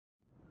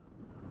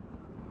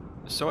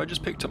So I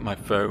just picked up my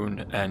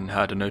phone and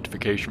had a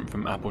notification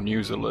from Apple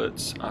News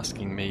Alerts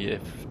asking me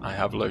if I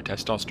have low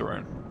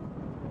testosterone.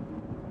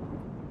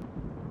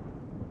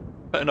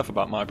 But enough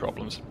about my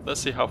problems. Let's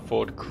see how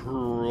Ford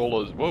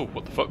crawlers... Whoa,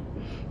 what the fuck?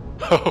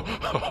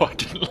 Oh, I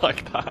didn't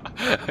like that.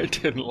 I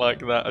didn't like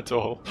that at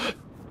all.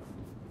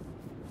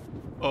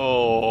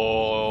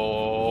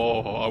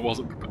 Oh, I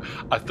wasn't...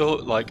 I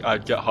thought like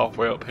I'd get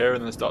halfway up here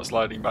and then start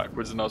sliding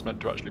backwards and I was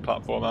meant to actually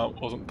platform out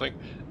or something.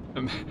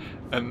 And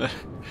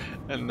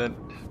then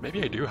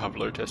maybe I do have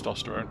low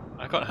testosterone.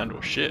 I can't handle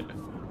shit.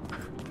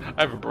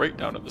 I have a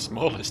breakdown at the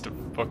smallest of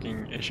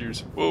fucking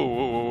issues. Whoa,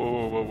 whoa, whoa,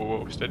 whoa, whoa, whoa,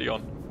 whoa. Steady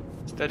on.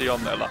 Steady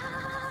on there, lad.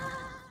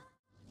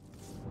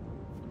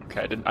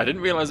 Okay, I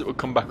didn't realise it would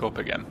come back up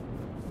again.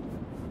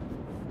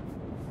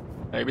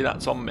 Maybe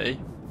that's on me.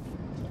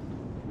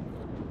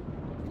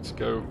 Let's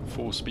go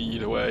full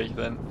speed away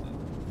then.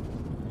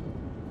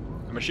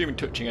 I'm assuming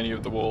touching any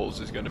of the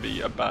walls is going to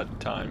be a bad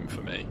time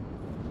for me.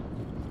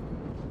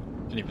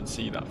 Didn't even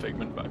see that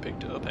figment, but I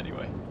picked it up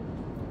anyway.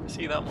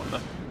 See that one though?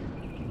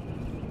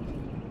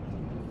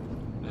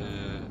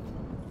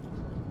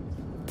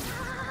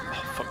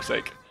 Oh, fuck's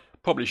sake.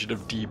 Probably should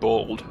have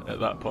deballed at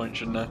that point,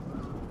 shouldn't I?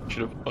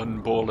 Should have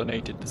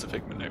unballinated. There's a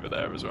figment over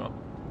there as well.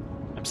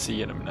 I'm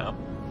seeing them now.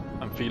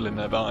 I'm feeling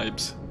their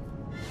vibes.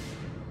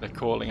 They're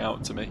calling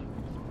out to me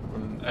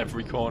from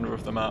every corner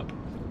of the map.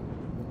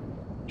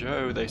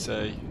 Joe, they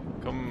say,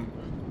 come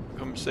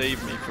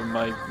save me from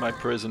my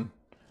prison.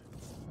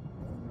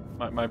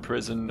 My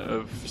prison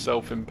of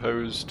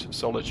self-imposed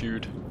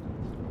solitude.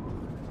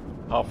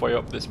 Halfway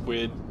up this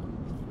weird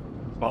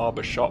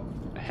barbershop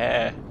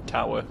hair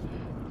tower.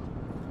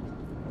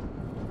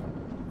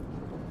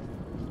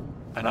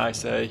 And I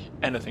say,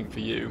 anything for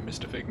you,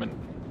 Mr. Figment.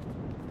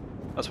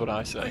 That's what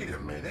I say. Wait a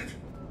minute.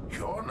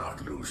 You're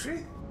not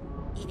Lucy?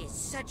 It is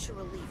such a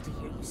relief to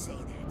hear you say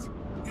that.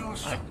 You're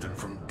something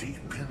from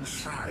deep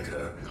inside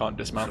her. Can't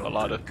dismount the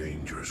ladder. Something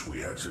dangerous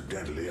we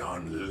accidentally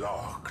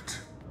unlocked.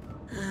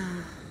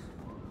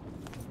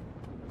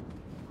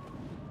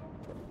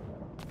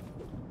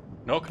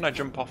 Nor can I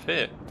jump off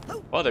here.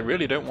 Well, they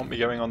really don't want me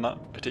going on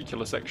that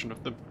particular section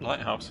of the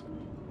lighthouse.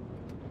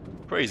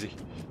 Crazy.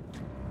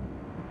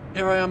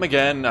 Here I am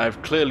again. I've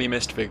clearly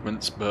missed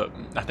figments, but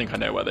I think I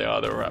know where they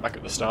are. They were right back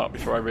at the start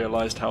before I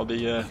realised how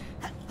the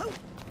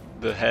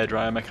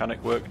hairdryer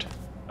mechanic worked.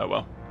 Oh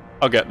well.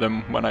 I'll get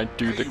them when I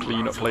do the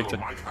cleanup later.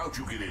 Mike, how'd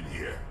you get in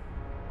here?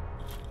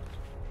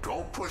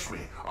 Don't push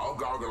me. I'll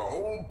gargle a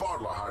whole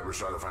bottle of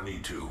hydrocide if I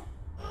need to.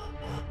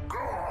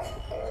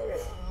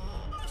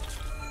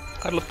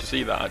 I'd love to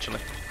see that, actually.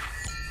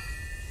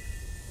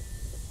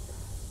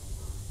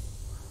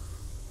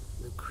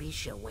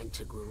 Lucretia went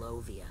to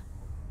Grulovia.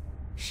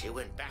 She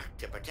went back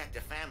to protect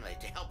her family,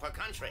 to help her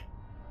country.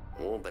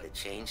 Oh, but it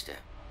changed her.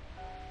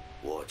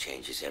 War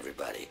changes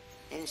everybody.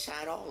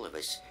 Inside all of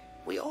us,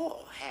 we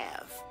all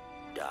have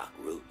dark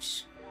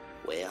roots.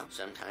 Well,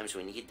 sometimes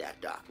we need that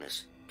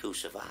darkness to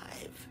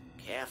survive.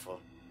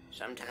 Careful.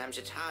 Sometimes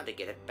it's hard to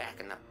get it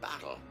back in the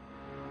bottle.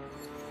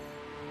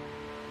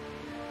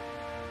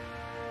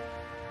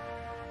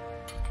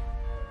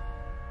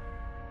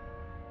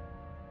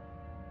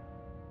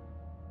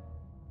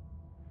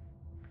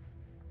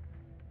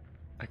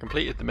 I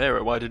completed the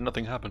mirror. Why did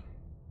nothing happen?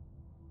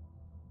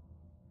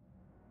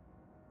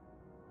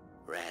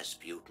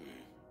 Rasputin,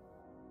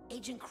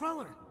 Agent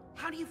Cruller,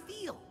 how do you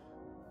feel?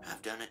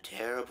 I've done a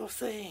terrible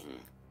thing.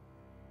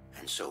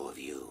 And so have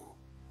you.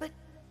 But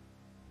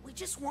we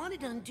just wanted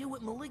to undo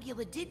what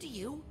Maligula did to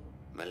you.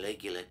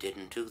 Maligula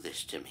didn't do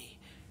this to me.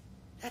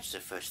 That's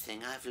the first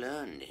thing I've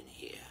learned in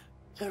here.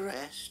 The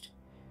rest,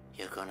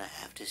 you're gonna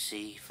have to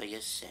see for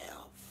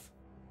yourself.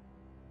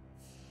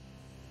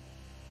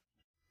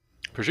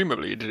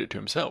 Presumably he did it to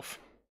himself.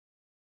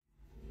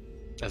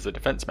 As a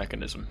defense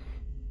mechanism.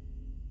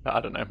 But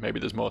I don't know,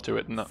 maybe there's more to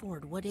it than that.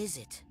 Ford, what is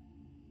it?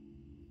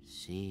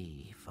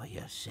 See for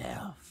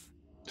yourself.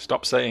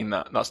 Stop saying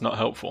that, that's not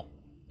helpful.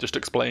 Just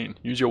explain,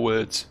 use your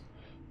words.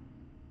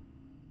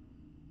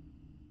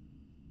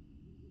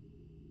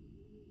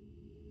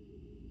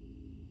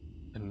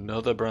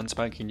 Another brand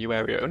spanking new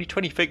area. Only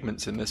 20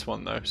 figments in this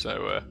one though,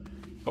 so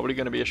probably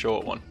going to be a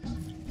short one.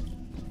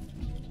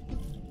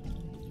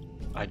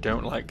 I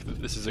don't like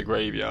that this is a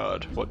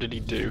graveyard. What did he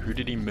do? Who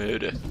did he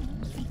murder?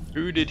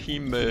 Who did he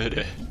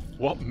murder?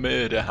 What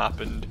murder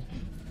happened?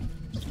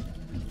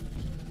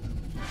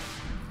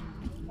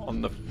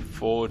 On the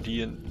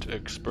Fordiant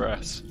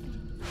Express.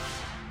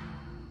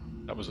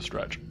 That was a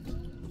stretch.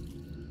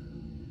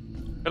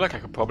 I feel like I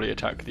could probably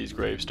attack these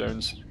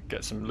gravestones,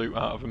 get some loot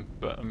out of them,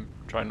 but I'm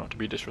trying not to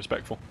be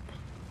disrespectful.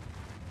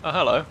 Oh,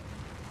 hello.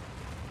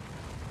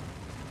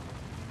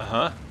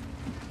 Uh-huh.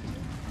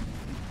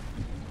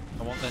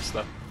 I want this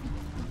though.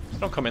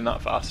 Don't come in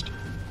that fast.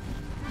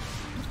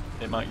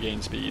 It might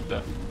gain speed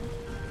though.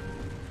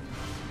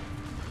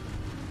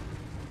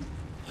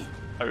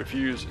 I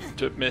refuse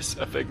to miss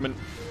a figment.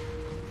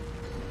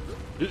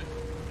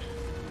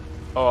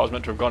 Oh, I was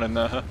meant to have gone in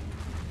there, huh?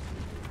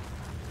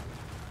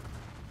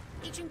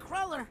 Agent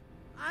Cruller,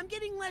 I'm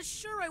getting less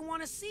sure I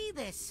want to see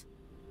this.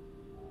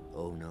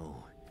 Oh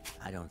no,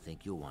 I don't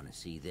think you'll want to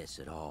see this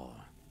at all.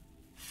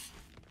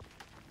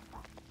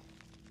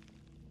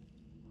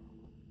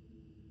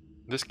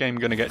 This game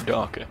gonna get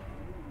darker.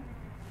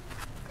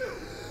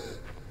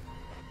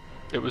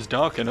 It was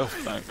dark enough,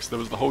 thanks. There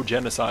was the whole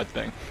genocide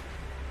thing.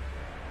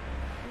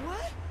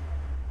 What?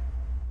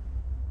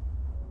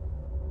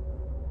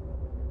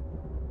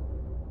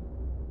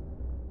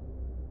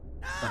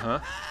 Uh-huh.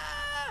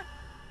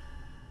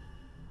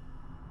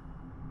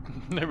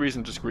 No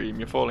reason to scream,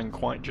 you're falling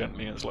quite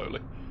gently and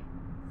slowly.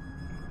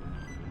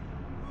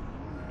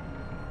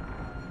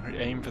 Right,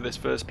 aim for this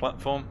first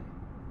platform.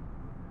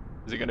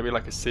 Is it going to be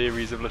like a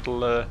series of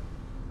little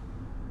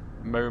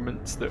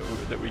moments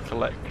that we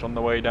collect on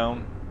the way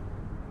down?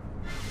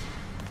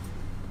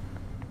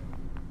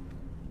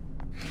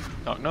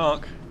 Knock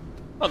knock.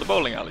 Oh, the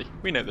bowling alley.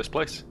 We know this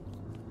place.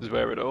 This is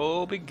where it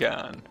all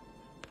began.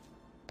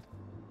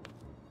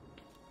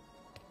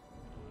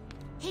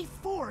 Hey,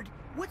 Ford,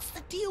 what's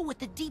the deal with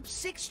the Deep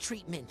Six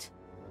treatment?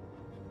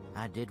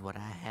 I did what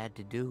I had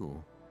to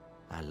do.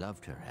 I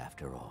loved her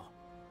after all.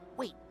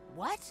 Wait,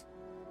 what?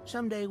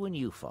 Someday when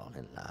you fall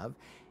in love,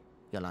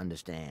 you'll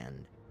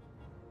understand.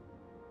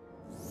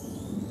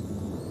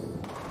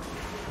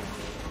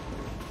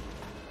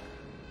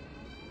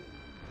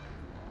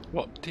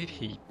 What did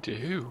he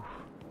do?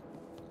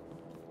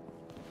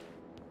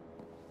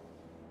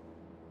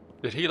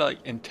 Did he like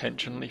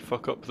intentionally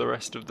fuck up the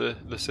rest of the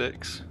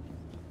six?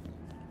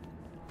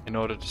 In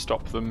order to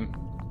stop them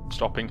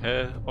stopping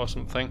her or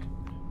something?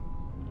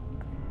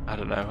 I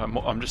don't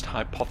know, I'm just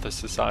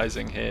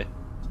hypothesizing here.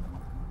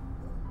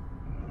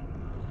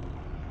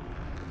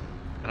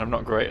 And I'm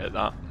not great at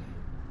that.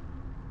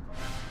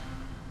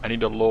 I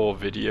need a lore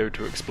video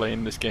to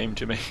explain this game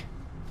to me.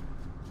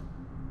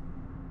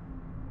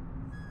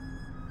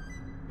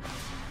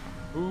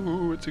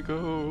 Ooh, it's a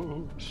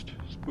ghost.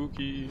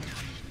 Spooky.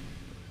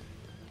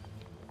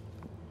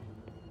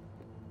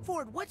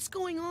 Ford, what's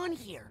going on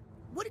here?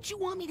 What did you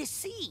want me to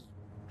see?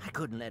 I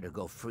couldn't let her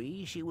go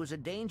free. She was a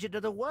danger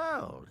to the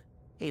world.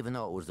 Even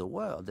though it was the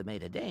world that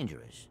made her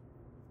dangerous.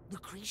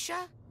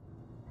 Lucretia?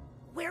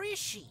 Where is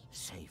she?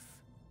 Safe.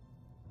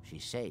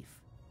 She's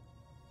safe.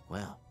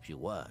 Well, she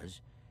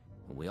was.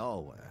 We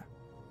all were.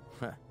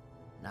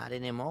 Not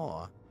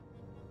anymore.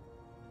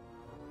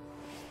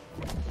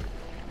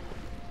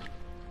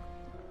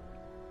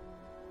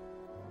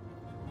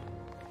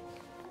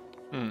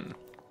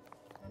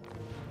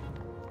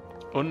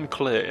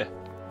 Unclear.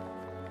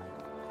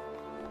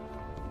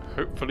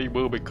 Hopefully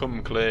will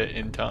become clear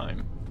in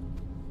time.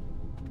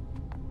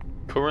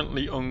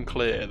 Currently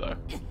unclear though.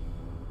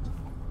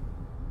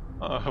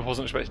 I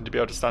wasn't expecting to be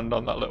able to stand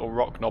on that little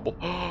rock knobble.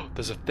 Oh,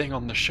 there's a thing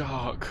on the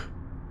shark.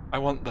 I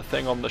want the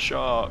thing on the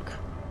shark.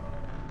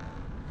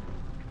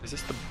 Is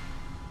this the...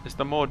 Is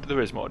there more?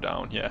 There is more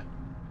down, yeah.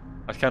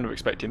 I was kind of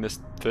expecting this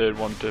third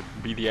one to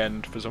be the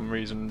end for some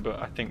reason, but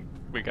I think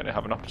we're going to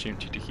have an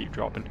opportunity to keep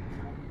dropping.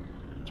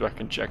 So I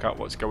can check out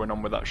what's going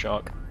on with that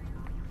shark.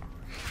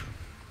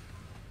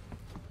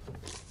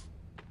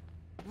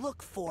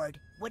 Look, Ford,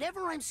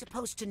 whatever I'm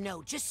supposed to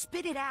know, just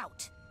spit it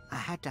out. I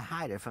had to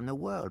hide her from the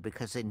world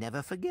because they'd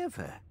never forgive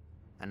her.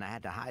 And I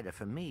had to hide her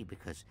from me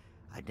because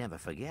I'd never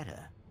forget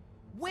her.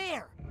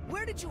 Where?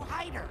 Where did you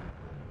hide her?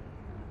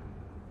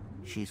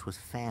 She's with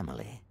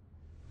family.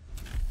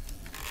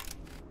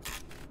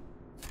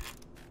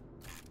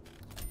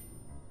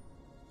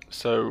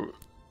 So...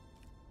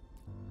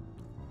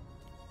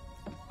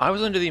 I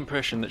was under the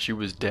impression that she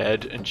was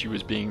dead and she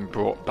was being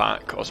brought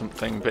back or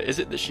something, but is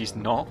it that she's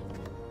not?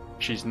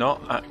 She's not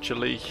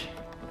actually...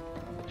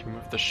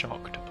 Remove the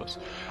shock to us.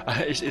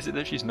 Is it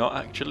that she's not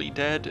actually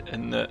dead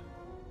and that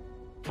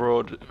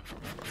Ford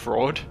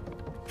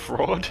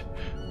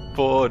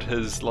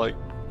has like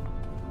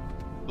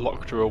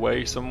locked her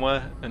away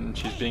somewhere and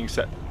she's being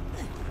set...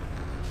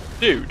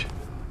 Dude,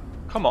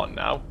 come on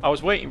now. I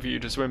was waiting for you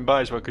to swim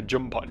by so I could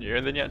jump on you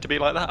and then you had to be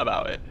like that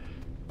about it.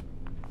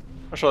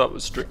 I'm sure that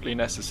was strictly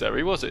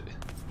necessary, was it?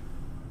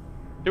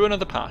 Do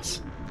another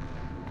pass.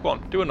 Go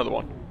on, do another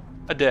one.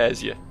 I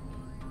dares you.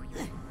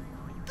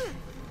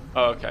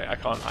 Oh, okay, I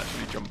can't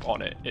actually jump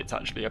on it. It's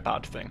actually a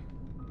bad thing.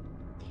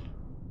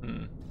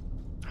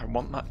 I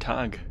want that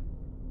tag.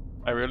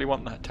 I really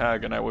want that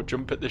tag, and I will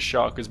jump at this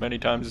shark as many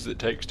times as it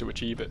takes to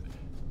achieve it.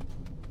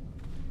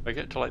 If I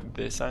get to like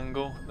this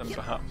angle, then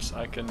perhaps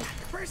I can...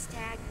 First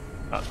tag.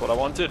 That's what I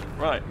wanted.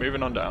 Right,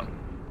 moving on down.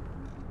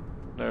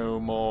 No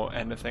more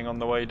anything on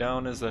the way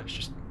down, is there? It's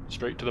just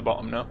straight to the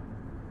bottom now.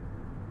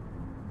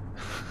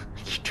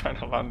 Just trying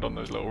to land on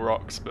those little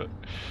rocks, but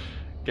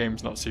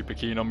game's not super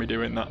keen on me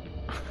doing that.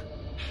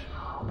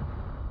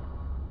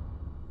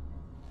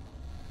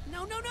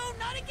 No, no, no,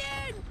 not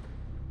again!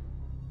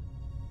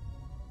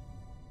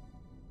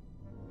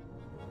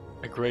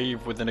 A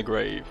grave within a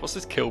grave. What's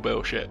this Kill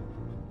Bill shit?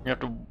 You have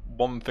to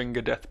one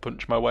finger death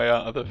punch my way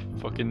out of the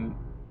fucking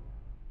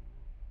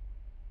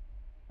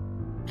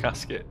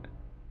casket.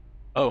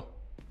 Oh.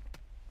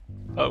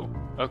 Oh,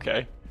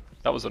 okay.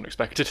 That was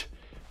unexpected.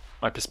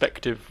 My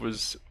perspective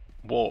was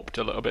warped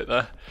a little bit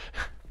there.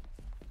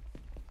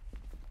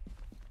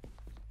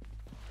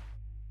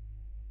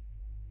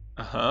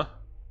 Uh-huh.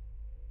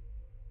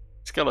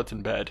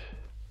 Skeleton bed.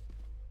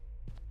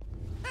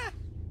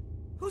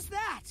 Who's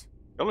that?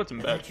 Skeleton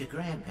bed. That's your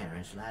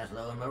grandparents,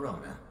 Laszlo and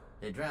Morona.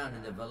 They drowned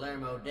in the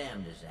Palermo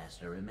Dam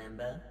disaster,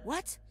 remember?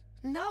 What?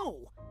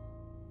 No.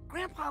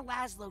 Grandpa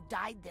Laszlo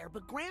died there,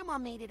 but Grandma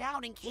made it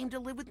out and came to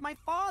live with my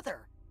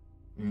father.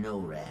 No,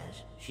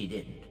 Raz, she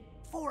didn't.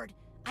 Ford,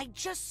 I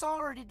just saw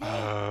her today.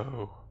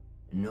 Oh.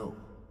 No,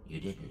 you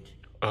didn't.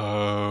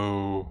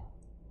 Oh.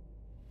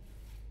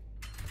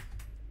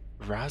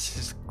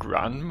 Raz's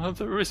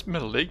grandmother is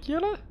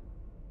Maligula?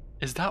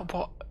 Is that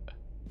what...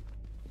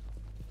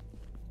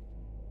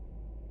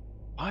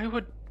 Why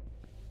would...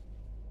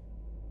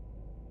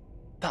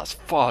 That's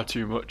far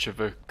too much of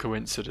a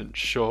coincidence,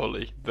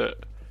 surely, that...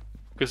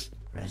 Because...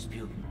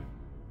 Rasputin,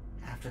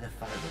 after the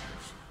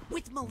fireworks,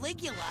 With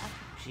Maligula?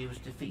 she was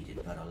defeated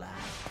but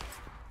alive.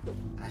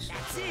 I slipped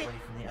That's her it. away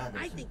from the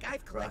others I and think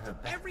I've brought her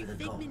collected back every to the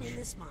figment gulch. in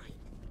this mine.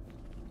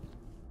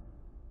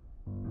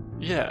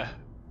 Yeah.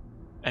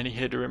 And he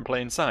hid her in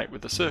plain sight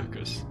with the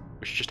circus,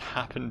 which just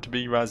happened to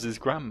be Raz's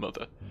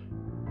grandmother.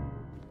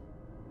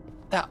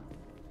 That...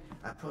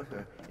 I put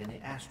her in the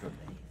astrolabe,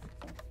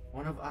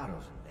 one of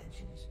Otto's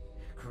inventions,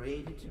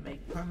 created to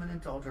make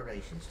permanent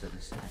alterations to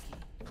the psyche.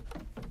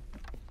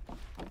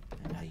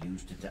 And I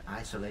used it to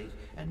isolate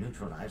and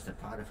neutralize the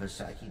part of her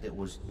psyche that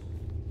was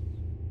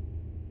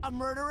A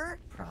murderer?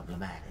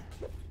 problematic.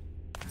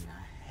 And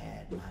I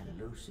had my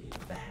Lucy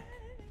back.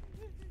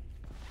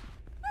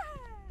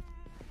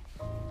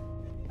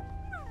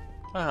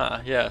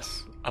 Ah,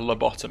 yes. A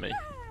lobotomy.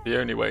 The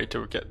only way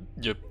to get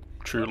your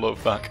true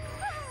love back.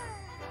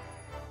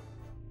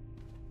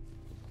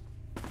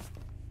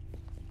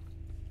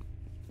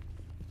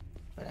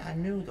 But I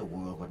knew the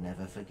world would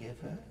never forgive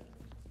her.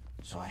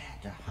 So I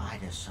had to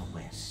hide her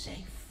somewhere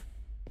safe.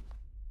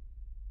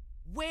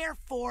 Where,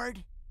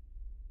 Ford?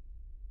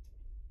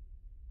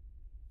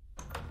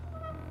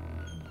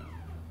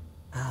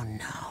 Oh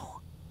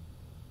no.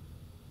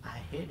 I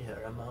hid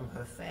her among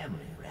her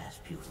family,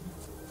 Rasputin.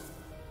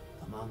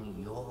 Among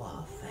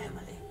your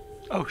family.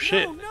 Oh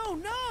shit.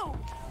 No!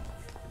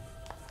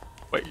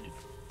 Wait.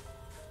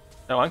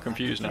 No, I'm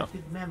confused I now.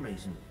 projected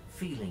memories and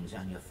feelings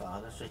on your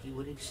father so he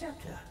would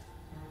accept her.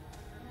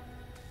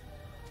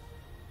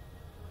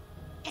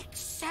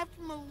 Except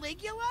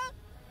Maligula?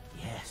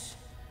 Yes.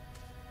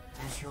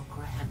 As your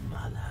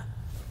grandmother.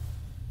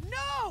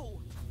 No!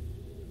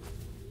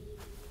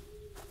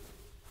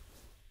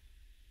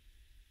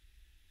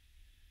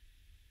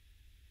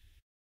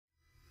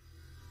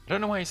 I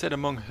don't know why he said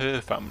among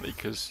her family,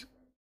 because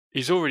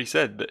he's already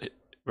said that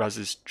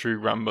Raz's true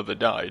grandmother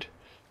died.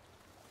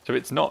 So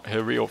it's not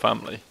her real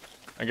family.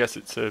 I guess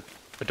it's a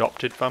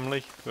adopted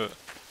family, but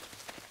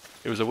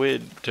it was a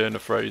weird turn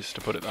of phrase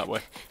to put it that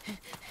way.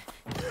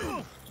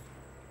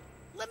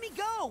 Let me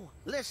go!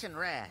 Listen,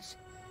 Raz,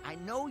 I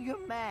know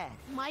you're mad.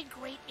 My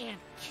great aunt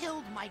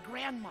killed my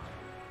grandma.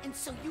 And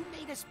so you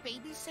made us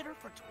babysit her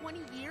for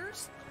 20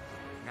 years?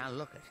 Now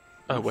look it.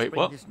 Oh, You wait, spring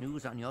what? this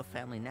news on your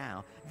family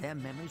now, their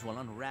memories will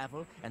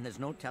unravel, and there's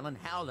no telling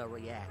how they'll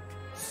react.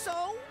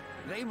 So?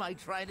 They might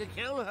try to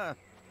kill her.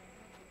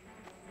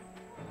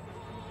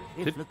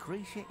 If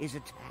Lucretia is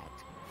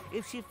attacked,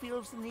 if she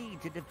feels the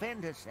need to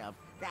defend herself,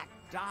 that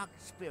dark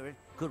spirit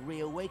could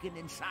reawaken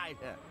inside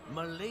her.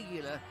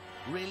 Maligula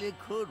really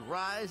could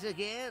rise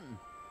again.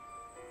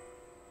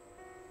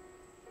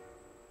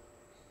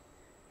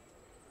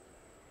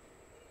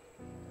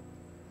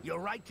 You're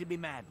right to be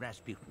mad,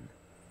 Rasputin.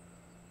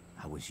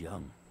 I was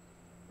young.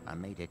 I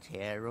made a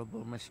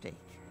terrible mistake.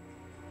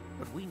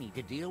 But we need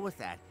to deal with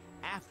that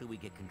after we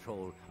get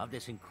control of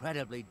this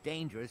incredibly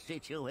dangerous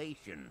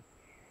situation.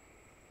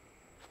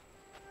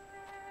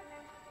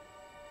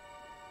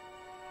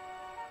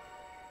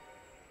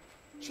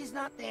 She's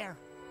not there.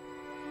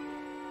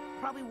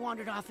 Probably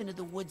wandered off into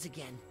the woods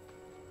again.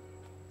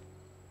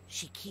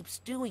 She keeps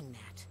doing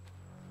that.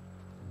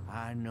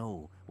 I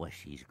know where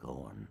she's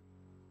going.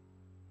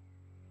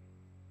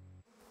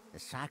 The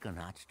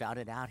Psychonauts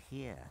started out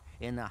here,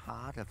 in the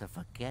heart of the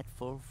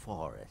forgetful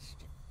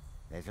forest.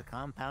 There's a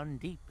compound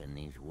deep in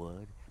these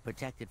woods,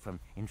 protected from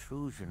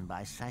intrusion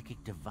by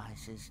psychic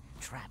devices,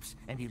 traps,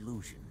 and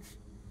illusions.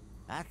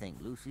 I think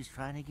Lucy's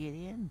trying to get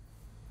in,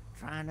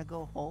 trying to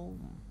go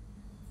home.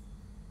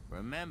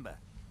 Remember,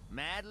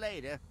 mad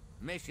later,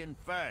 mission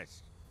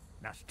first.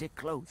 Now stick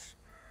close.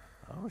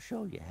 I'll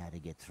show you how to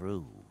get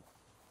through.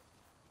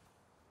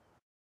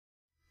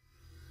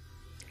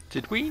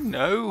 Did we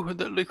know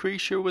that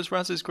Lucretia was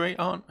Raz's great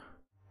aunt?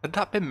 Had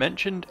that been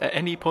mentioned at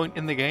any point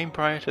in the game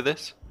prior to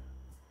this?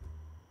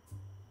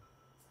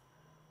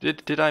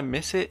 Did I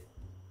miss it?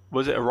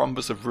 Was it a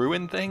Rhombus of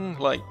Ruin thing?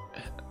 Like,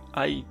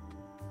 I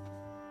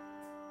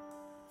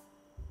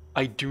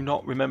do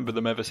not remember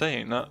them ever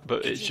saying that,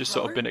 but Did it's you just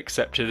sort of holler? been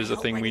accepted as a I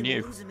hope thing I we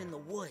didn't knew. lose him in the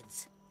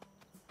woods.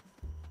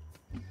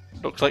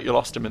 Looks like you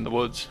lost him in the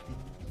woods.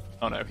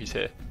 Oh no, he's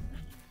here.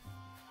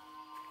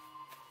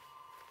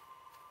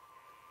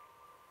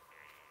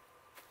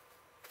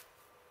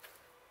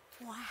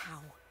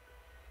 Wow.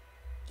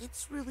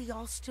 It's really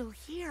all still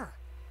here.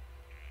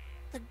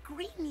 The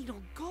Green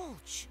Needle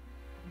Gulch.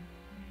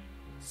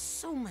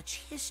 So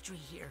much history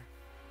here.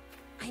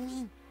 I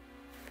mean,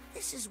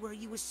 this is where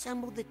you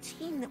assembled the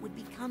team that would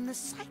become the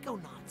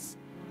Psychonauts.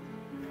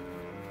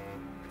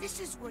 This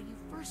is where you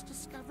first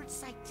discovered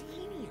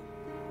Psytanium.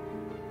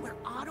 Where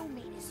Otto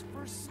made his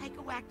first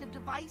psychoactive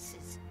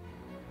devices.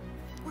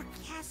 Where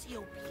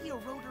Cassiopeia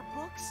wrote her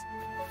books.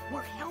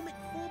 Where Helmut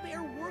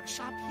Fullbear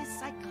workshopped his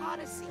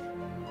psychodicy.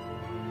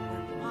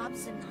 Where Bob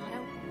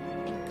Zanato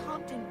and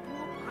Compton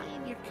Bull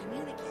pioneered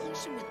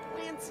communication with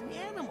plants and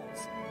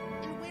animals.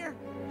 And where...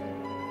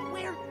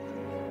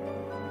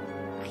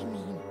 I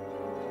mean,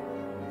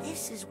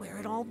 this is where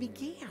it all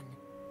began.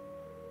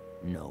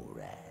 No,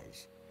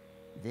 Raz.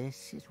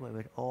 This is where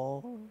it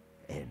all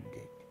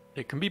ended.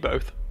 It can be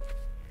both.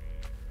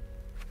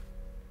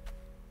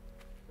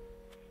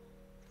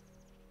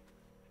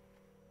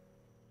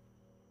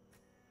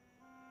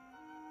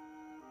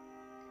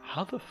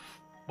 How the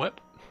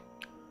what?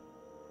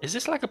 Is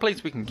this like a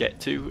place we can get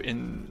to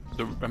in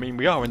the... I mean,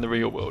 we are in the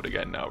real world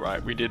again now,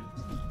 right?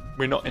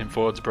 We're not in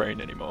Ford's brain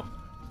anymore,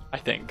 I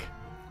think.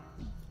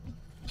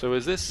 So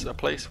is this a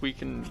place we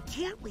can... I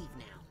can't leave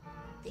now.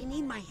 They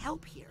need my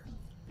help here.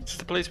 Is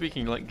this a place we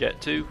can, like,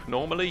 get to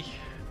normally?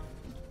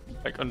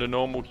 Like, under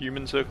normal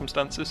human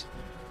circumstances?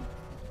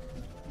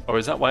 Or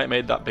is that why it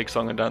made that big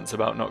song and dance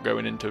about not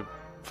going into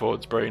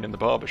Ford's brain in the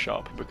barber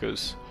shop?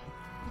 Because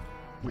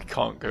we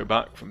can't go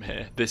back from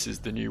here. This is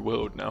the new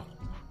world now.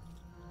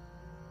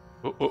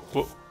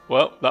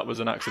 Well, that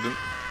was an accident.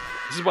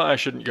 This is why I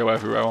shouldn't go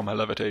everywhere on my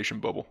levitation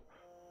bubble.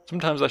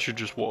 Sometimes I should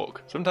just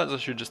walk. Sometimes I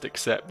should just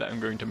accept that I'm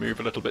going to move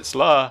a little bit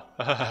slower.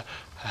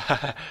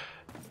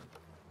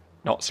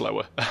 Not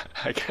slower,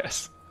 I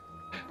guess.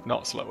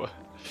 Not slower.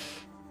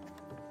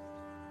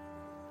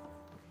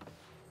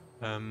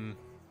 Alright,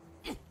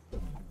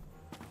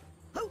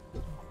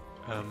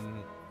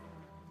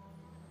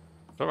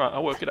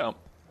 I'll work it out.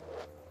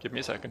 Give me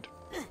a second.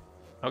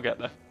 I'll get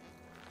there.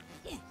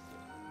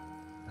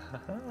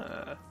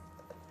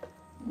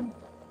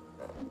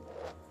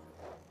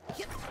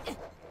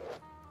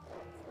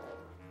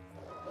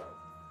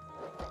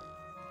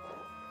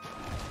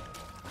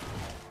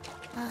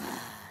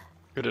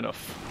 Good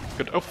enough.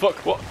 Good. Oh fuck!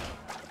 What?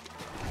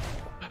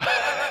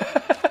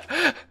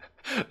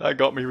 That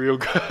got me real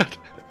good.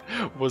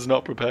 Was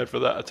not prepared for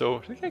that at all.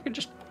 I think I could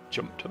just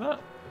jump to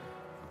that.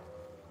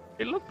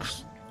 It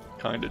looks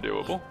kind of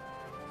doable.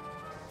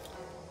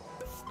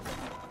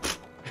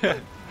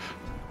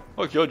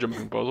 Fuck your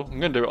jumping puzzle. I'm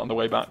gonna do it on the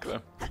way back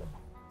though.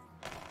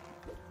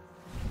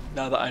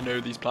 Now that I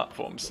know these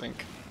platforms,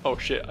 think, oh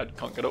shit, I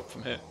can't get up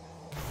from here.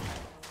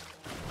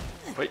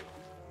 Wait.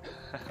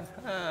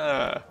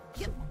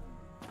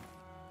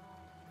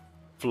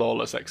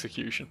 Flawless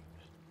execution.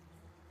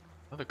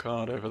 Another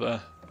card over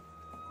there.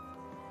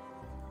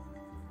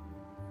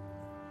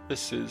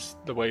 This is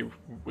the way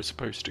we're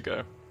supposed to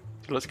go.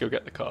 So let's go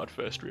get the card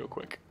first real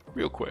quick.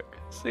 Real quick.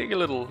 Let's take a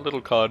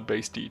little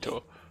card-based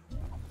detour.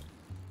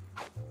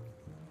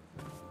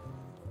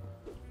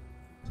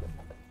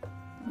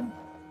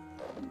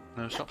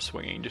 No, stop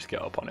swinging, just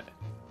get up on it.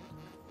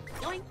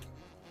 Yoink.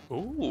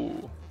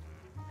 Ooh.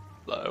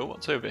 Hello,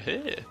 what's over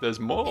here? There's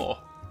more.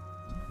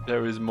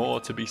 There is more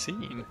to be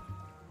seen.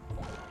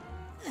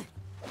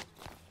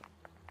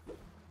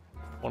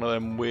 One of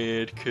them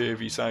weird,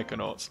 curvy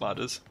Psychonauts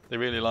ladders. They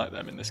really like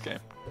them in this game.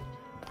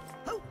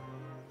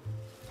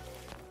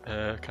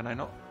 Can I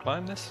not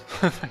climb this?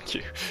 Thank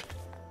you.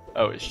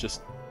 Oh, it's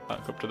just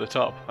back up to the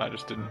top. I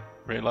just didn't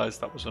realise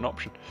that was an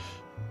option.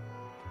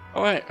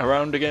 Alright,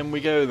 around again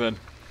we go then.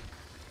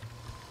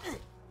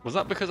 Was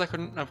that because I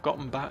couldn't have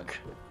gotten back?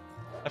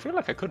 I feel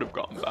like I could have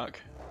gotten back.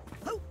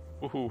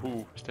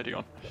 Ooh, steady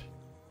on.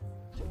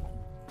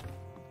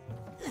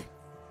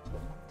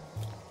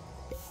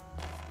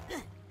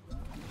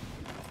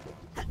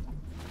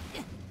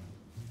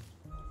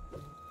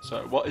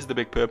 So, what is the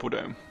big purple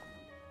dome?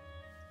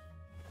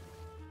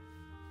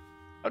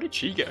 How did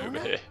she get over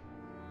here?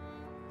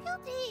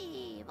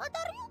 Beauty, what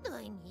are you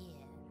doing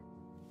here?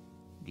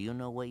 Do you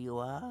know where you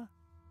are?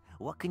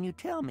 What can you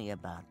tell me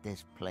about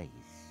this place?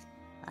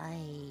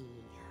 I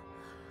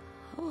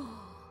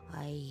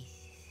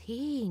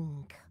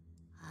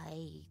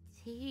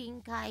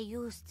think I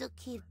used to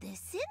keep the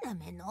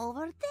cinnamon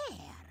over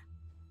there.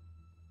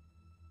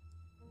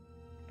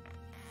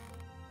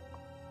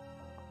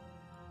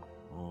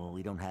 Oh,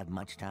 we don't have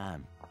much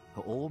time.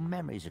 Her old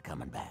memories are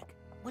coming back.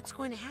 What's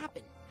going to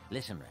happen?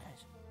 Listen,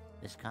 Raz.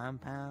 This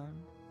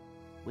compound,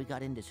 we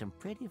got into some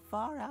pretty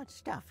far-out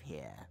stuff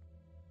here.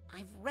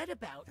 I've read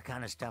about... The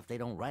kind of stuff they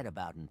don't write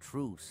about in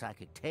true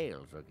psychic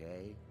tales,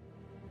 okay?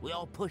 We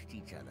all pushed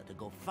each other to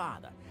go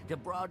farther, to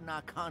broaden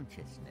our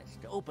consciousness,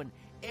 to open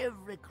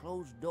every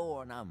closed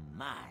door in our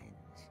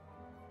minds.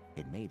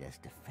 It made us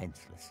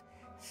defenseless,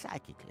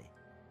 psychically.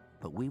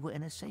 But we were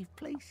in a safe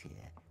place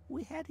here.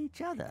 We had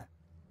each other.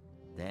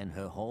 Then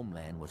her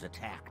homeland was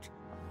attacked.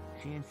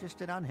 She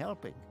insisted on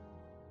helping.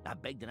 I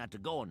begged her not to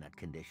go in that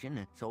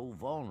condition, so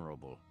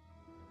vulnerable.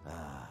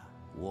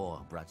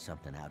 War brought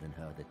something out in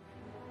her that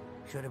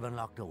should have been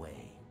locked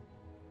away.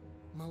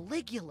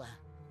 Maligula.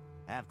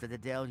 After the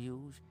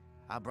deluge,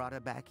 I brought her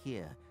back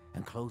here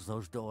and closed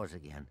those doors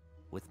again,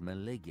 with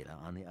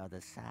Maligula on the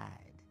other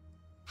side.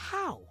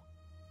 How?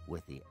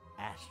 With the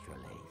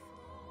astrolabe.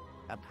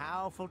 A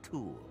powerful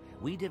tool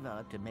we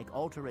developed to make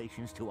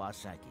alterations to our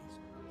psyches.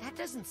 That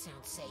doesn't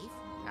sound safe.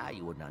 Now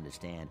you wouldn't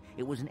understand.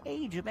 It was an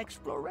age of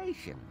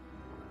exploration.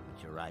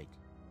 But you're right.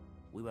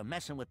 We were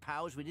messing with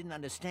powers we didn't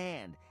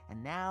understand,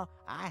 and now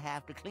I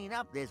have to clean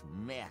up this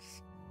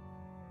mess.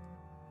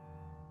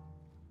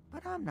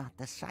 But I'm not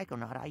the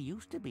psychonaut I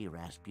used to be,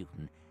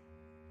 Rasputin.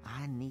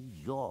 I need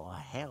your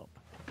help.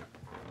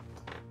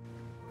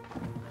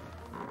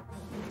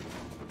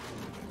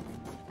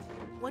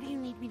 What do you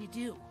need me to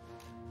do?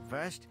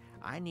 First,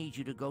 I need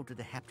you to go to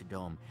the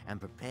Heptadome and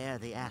prepare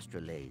the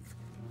astrolabe.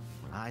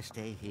 I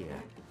stay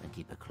here and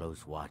keep a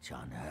close watch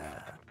on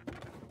her.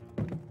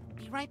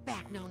 Be right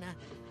back, Nona.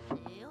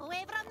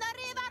 Away from the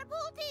river,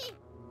 Booty!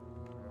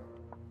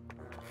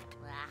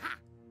 Aha!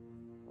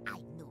 I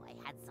knew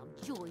I had some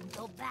chewing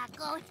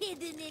tobacco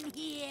hidden in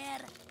here.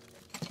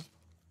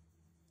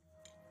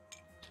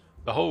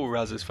 The whole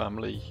Raz's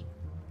family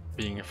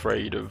being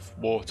afraid of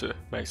water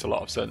makes a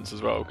lot of sense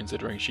as well,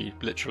 considering she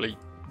literally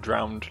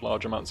drowned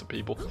large amounts of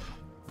people.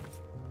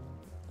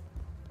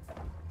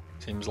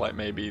 Seems like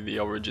maybe the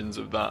origins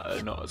of that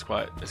are not as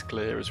quite as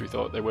clear as we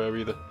thought they were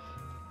either.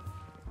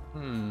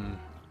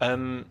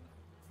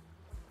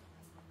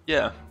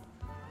 Yeah.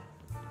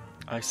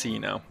 I see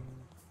now.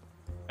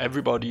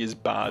 Everybody is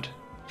bad.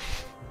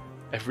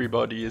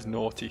 Everybody is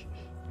naughty.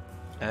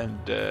 And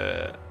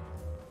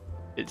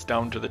it's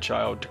down to the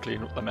child to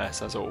clean up the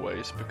mess as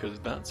always, because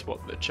that's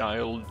what the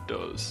child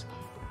does.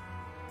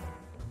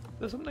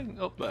 There's something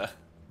up there.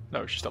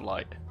 No, it's just a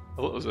light. I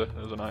thought there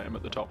was an item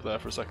at the top there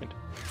for a second.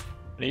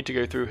 I need to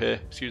go through here.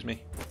 Excuse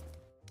me.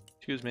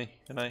 Excuse me.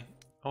 Can I?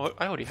 Oh,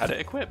 I already had it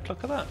equipped.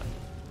 Look at that.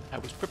 I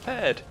was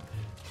prepared.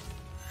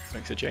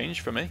 Makes a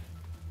change for me.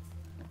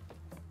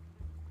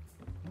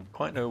 Don't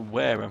quite know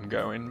where I'm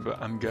going,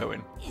 but I'm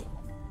going.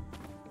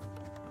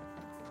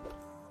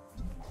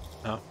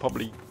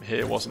 Probably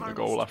here wasn't the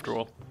goal after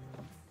all.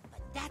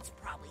 But that's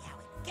probably how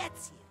it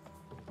gets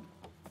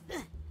you.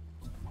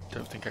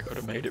 Don't think I could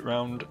have made it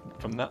round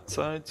from that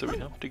side, so we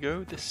have to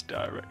go this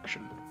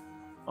direction.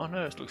 Oh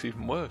no, this looks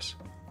even worse.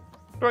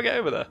 How do I get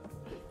over there?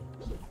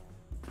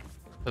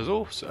 There's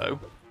also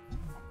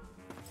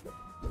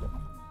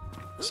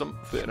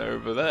something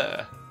over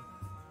there.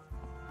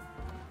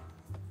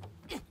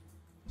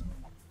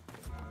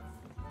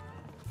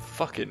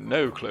 Fucking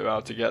no clue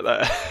how to get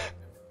there.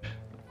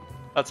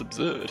 That's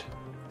absurd.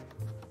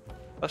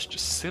 That's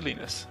just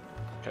silliness.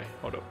 Okay,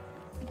 hold up.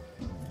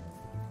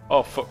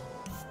 Oh fuck.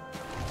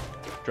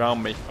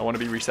 Drown me. I want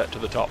to be reset to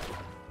the top.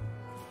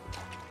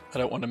 I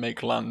don't want to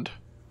make land.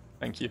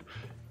 Thank you.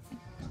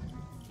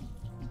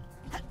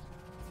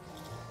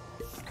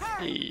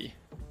 Hey.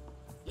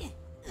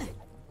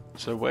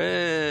 So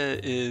where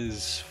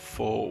is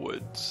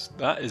forwards?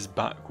 That is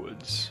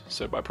backwards.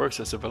 So by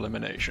process of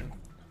elimination,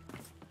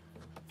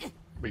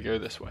 we go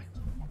this way.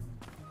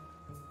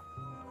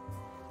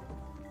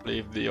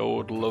 Leave the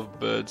old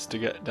lovebirds to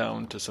get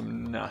down to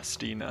some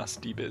nasty,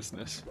 nasty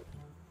business.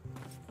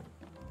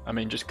 I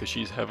mean, just because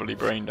she's heavily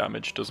brain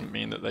damaged doesn't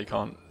mean that they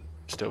can't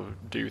still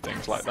do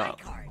things like that.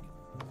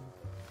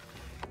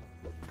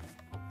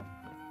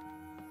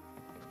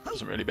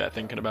 Doesn't really bear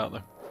thinking about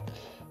them.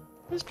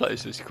 This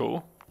place is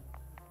cool.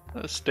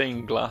 A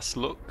stained glass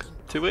look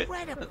to it.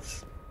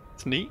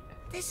 It's neat.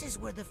 This is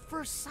where the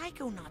first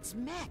Psychonauts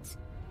met.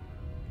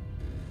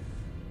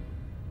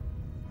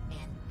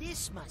 And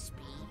this must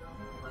be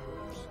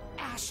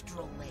the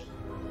astrolabe.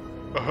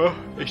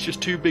 It's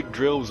just two big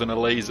drills and a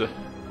laser.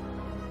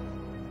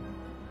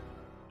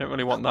 Don't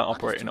really want that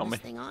operating on me.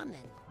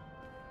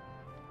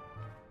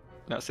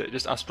 That's it,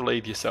 just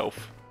astrolabe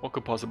yourself. What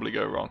could possibly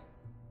go wrong?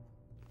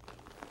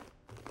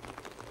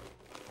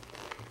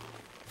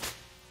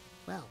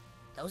 Well,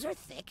 those are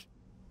thick.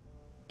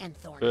 And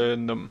thorny.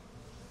 Burn them.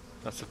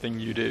 That's the thing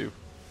you do.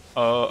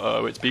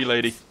 Uh-oh, it's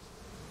B-Lady.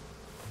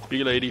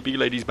 B-Lady,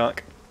 B-Lady's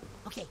back.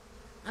 Okay,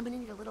 I'm gonna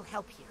need a little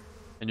help here.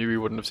 I knew we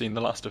wouldn't have seen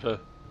the last of her.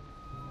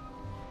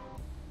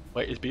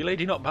 Wait, is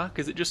B-Lady not back?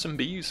 Is it just some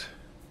bees?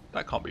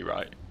 That can't be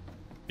right.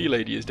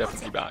 B-Lady is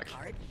definitely back.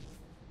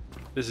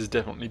 This is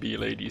definitely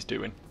B-Lady's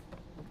doing.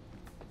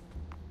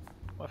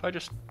 What if I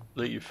just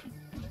leave?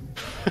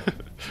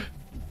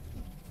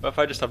 What if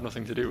I just have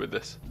nothing to do with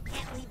this?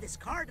 Can't leave this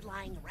card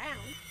lying around.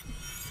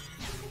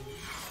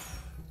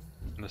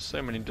 And there's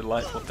so many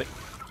delightful things.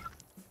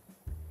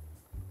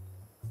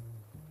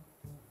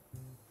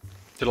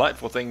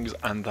 Delightful things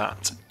and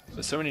that.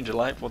 There's so many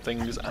delightful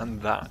things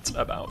and that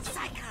about.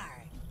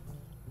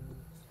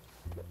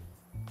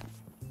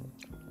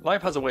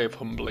 Life has a way of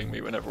humbling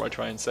me whenever I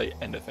try and say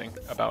anything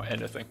about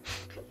anything.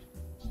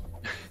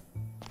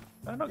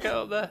 Can I not get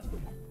up there?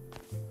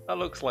 That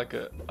looks like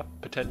a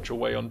potential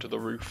way onto the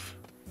roof.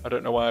 I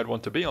don't know why I'd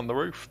want to be on the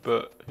roof,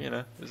 but, you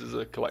know, this is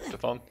a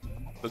collectathon.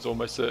 There's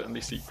almost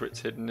certainly secrets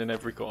hidden in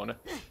every corner.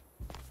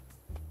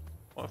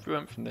 What if we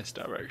went from this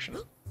direction?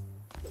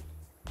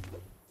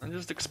 And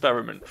just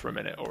experiment for a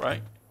minute,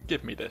 alright?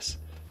 Give me this.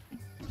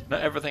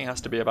 Not everything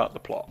has to be about the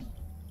plot.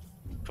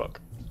 Fuck.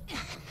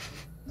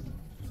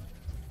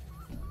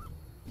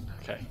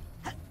 Okay.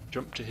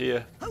 Jump to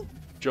here.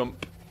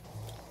 Jump.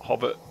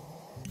 Hobbit.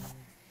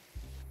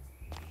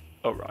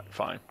 Alright,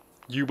 fine.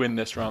 You win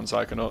this round,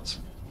 Psychonauts.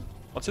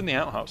 What's in the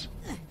outhouse?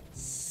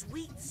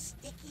 Sweet,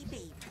 sticky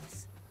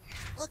babies.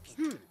 Look,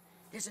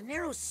 there's a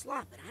narrow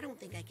slot, but I don't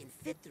think I can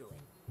fit through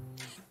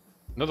it.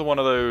 Another one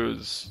of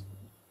those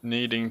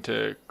needing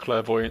to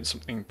clairvoyant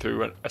something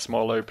through a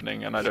small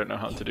opening, and I don't know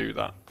how to do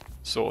that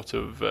sort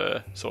of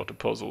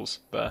puzzles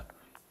there.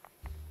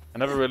 I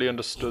never really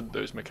understood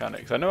those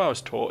mechanics. I know I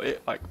was taught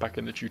it like back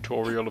in the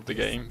tutorial of the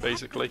game,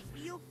 basically,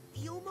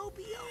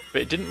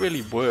 but it didn't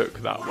really work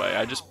that way.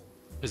 I just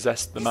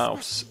possessed the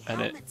mouse,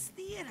 and it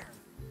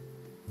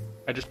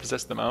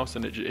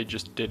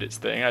just did its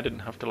thing. I didn't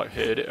have to like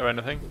herd it or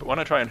anything. But when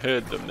I try and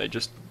herd them, they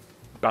just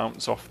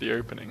bounce off the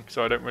opening.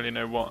 So I don't really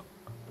know what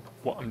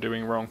I'm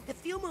doing wrong. The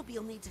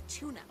Fuelmobile needs a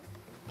tune-up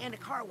and a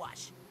car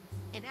wash.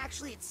 And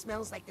actually, it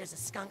smells like there's a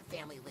skunk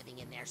family living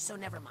in there, so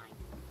never mind.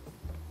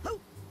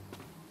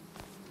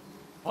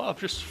 A lot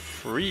of just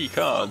free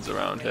cards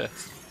around here.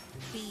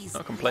 Bees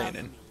Not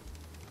complaining.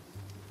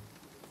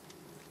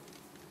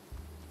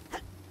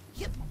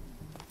 Yep.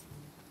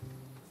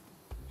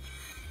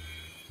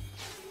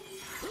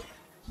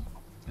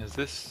 Is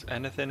this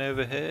anything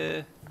over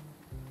here?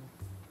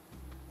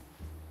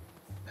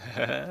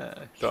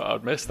 Thought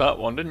I'd miss that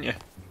one, didn't you?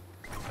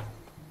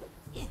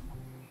 You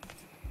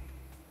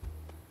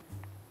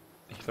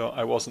thought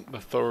I wasn't the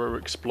thorough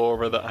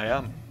explorer that I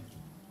am.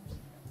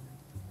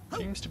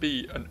 Seems to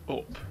be an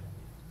up.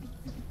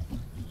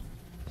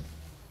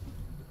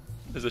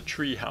 There's a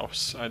tree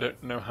house. I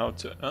don't know how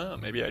to... Ah,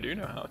 maybe I do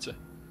know how to.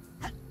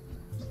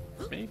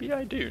 Maybe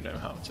I do know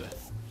how to.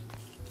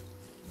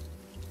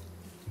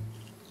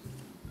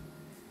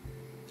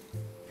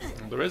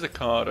 There is a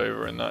card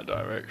over in that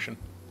direction.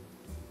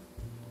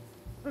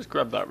 Let's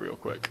grab that real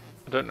quick.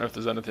 I don't know if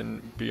there's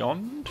anything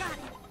beyond. I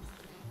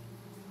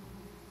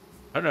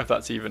don't know if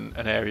that's even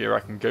an area I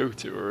can go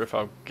to, or if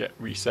I'll get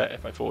reset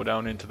if I fall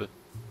down into the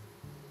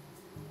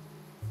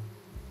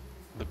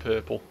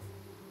purple.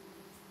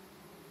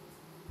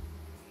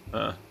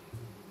 Well,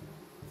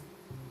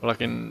 I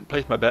can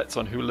place my bets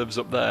on who lives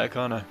up there,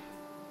 can't I?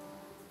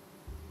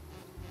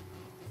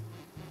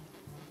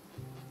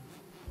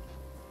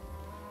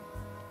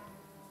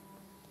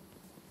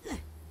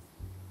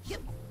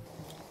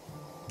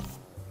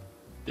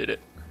 Did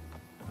it.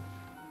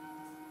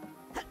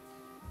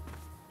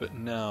 But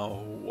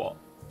now what?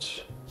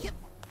 There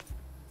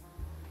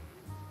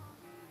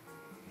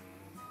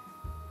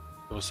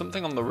was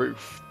something on the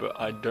roof, but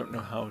I don't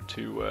know how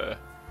to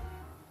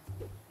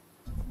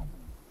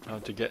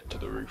get to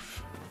the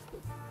roof.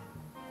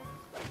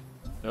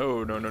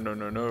 No, no, no, no,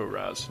 no, no,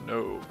 Raz.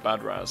 No,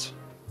 bad Raz.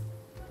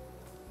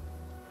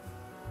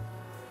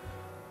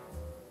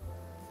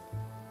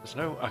 There's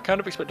no... I kind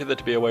of expected there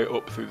to be a way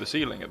up through the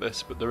ceiling of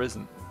this, but there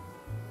isn't.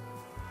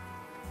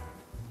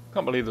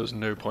 Can't believe there was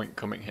no point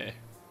coming here.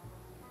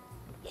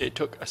 It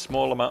took a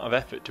small amount of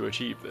effort to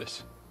achieve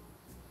this.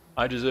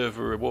 I deserve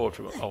a reward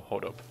from... Oh,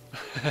 hold up.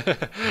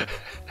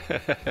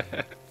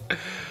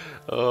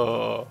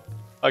 Oh,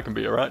 I can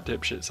be a right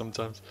dipshit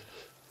sometimes.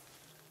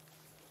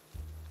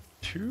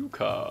 2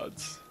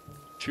 cards.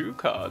 2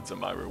 cards are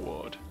my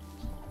reward.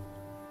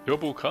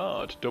 Double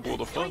card, double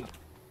the fun.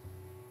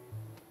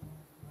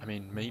 I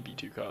mean, maybe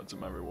 2 cards are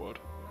my reward.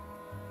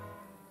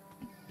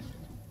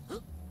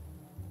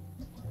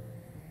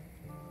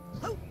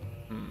 I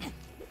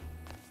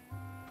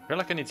feel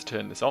like I need to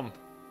turn this on.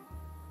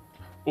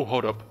 Oh,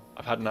 hold up.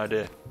 I've had an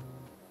idea.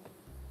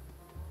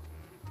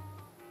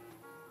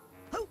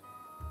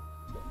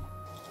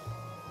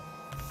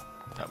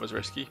 That was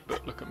risky,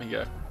 but look at me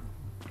go.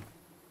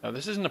 Now,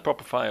 this isn't a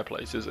proper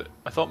fireplace, is it?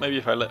 I thought maybe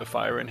if I lit a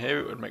fire in here,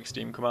 it would make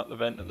steam come out the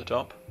vent at the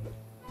top.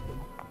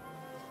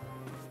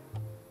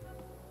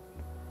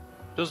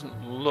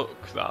 Doesn't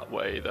look that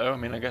way, though. I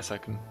mean, I guess I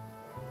can...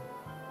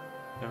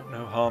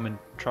 No harm in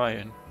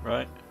trying,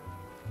 right?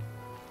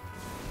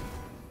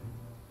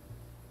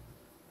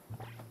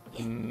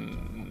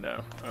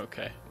 No,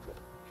 okay.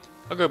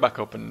 I'll go back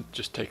up and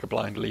just take a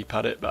blind leap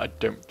at it, but I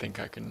don't think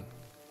I can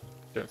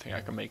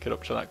make it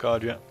up to that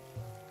card yet.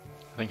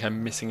 I think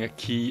I'm missing a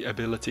key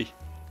ability.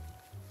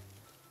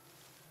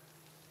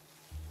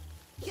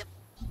 Yep.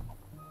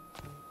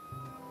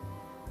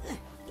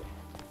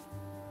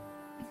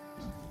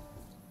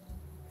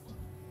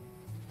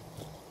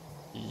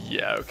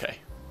 Yeah, okay.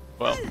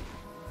 Well,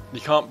 you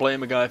can't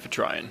blame a guy for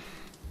trying.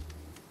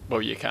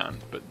 Well, you can,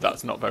 but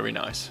that's not very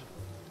nice.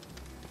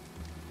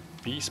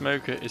 Bee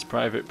smoker is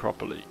private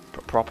properly.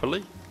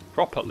 Properly?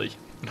 Properly.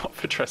 Not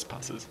for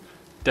trespassers.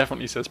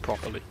 Definitely says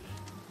properly.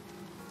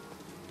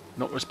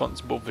 Not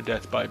responsible for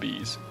death by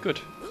bees. Good.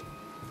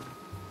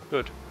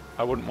 Good.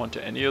 I wouldn't want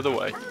it any other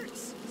way.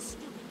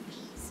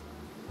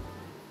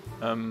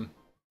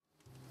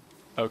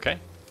 Okay.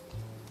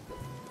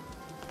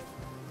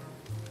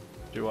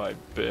 Do I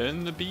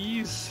burn the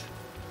bees?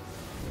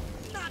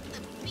 Not the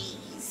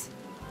bees.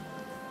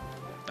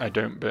 I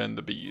don't burn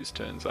the bees,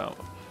 turns out.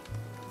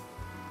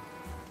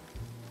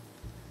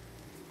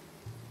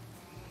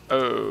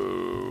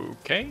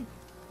 Okay.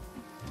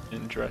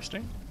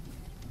 Interesting.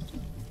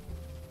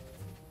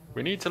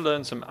 We need to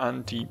learn some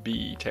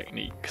anti-bee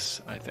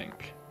techniques, I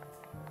think.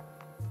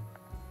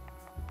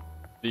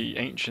 The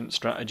ancient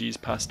strategies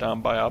passed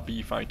down by our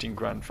bee-fighting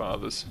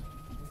grandfathers.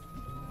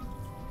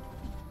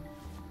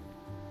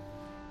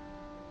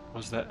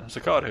 There's a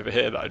card over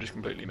here that I just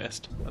completely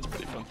missed. That's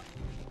pretty fun.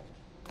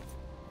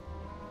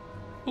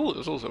 Oh,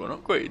 there's also an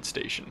upgrade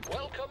station.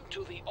 Welcome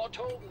to the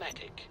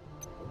Automatic.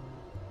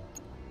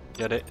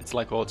 Get it? It's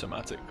like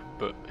automatic,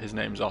 but his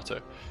name's Otto.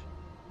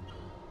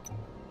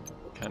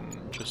 Can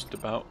just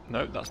about...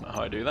 No, that's not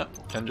how I do that.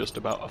 Can just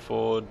about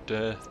afford...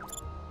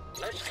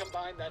 Let's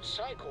combine that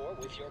Psychor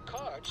with your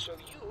card so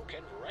you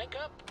can rank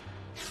up.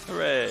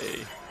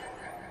 Hooray!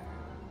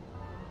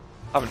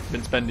 I haven't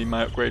been spending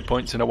my upgrade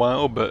points in a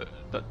while, but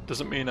that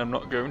doesn't mean I'm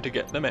not going to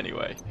get them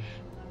anyway.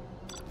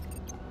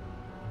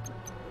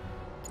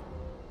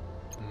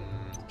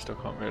 Still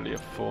can't really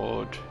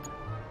afford...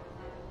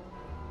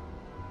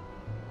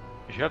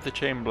 If you have the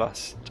Chain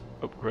Blast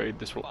upgrade,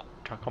 this will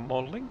attack on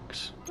more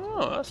links.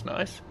 Oh, that's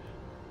nice.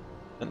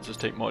 Sensors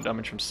take more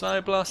damage from Psy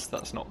Blast,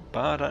 that's not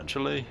bad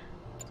actually.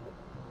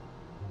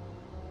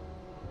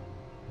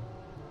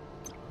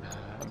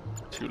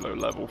 Too low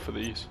level for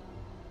these.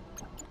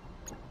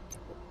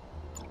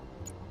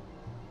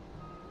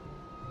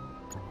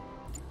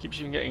 Keeps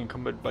you from getting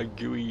encumbered by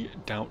gooey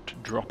doubt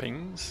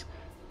droppings.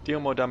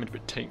 Deal more damage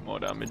but take more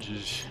damage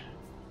is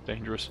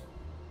dangerous.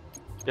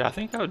 Yeah, I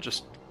think I would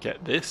just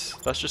get this.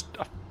 That's just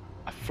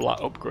a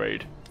flat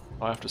upgrade.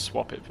 I have to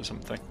swap it for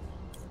something.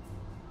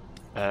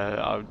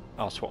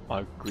 I'll swap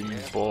my green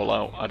ball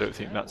out. I don't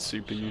think that's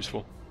super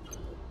useful.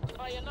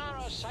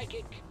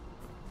 Psychic.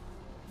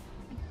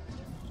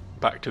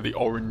 Back to the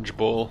orange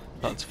ball.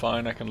 That's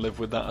fine, I can live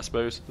with that I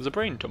suppose. There's a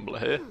brain tumbler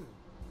here.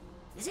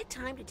 Is it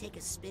time to take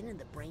a spin in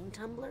the brain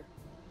tumbler?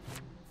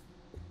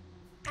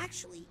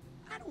 Actually,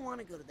 I don't want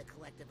to go to the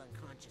collective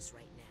unconscious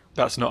right now.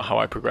 That's not how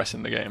I progress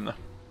in the game though.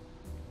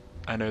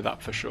 I know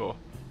that for sure.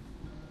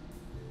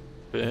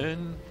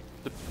 Burn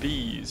the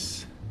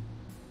bees.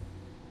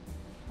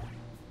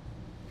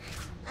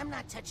 I'm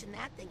not touching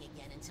that thing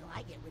again until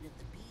I get rid of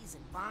the bees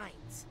and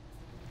vines.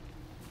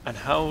 And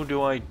how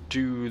do I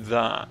do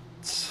that?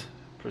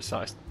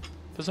 Precise.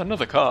 There's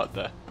another card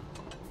there.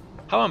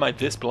 How am I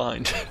this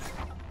blind?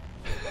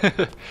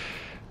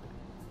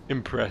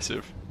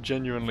 Impressive.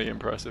 Genuinely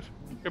impressive.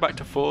 Go back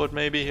to Ford,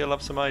 maybe he'll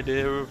have some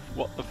idea of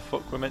what the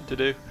fuck we're meant to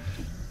do.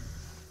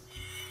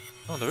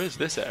 Oh, there is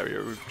this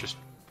area we've just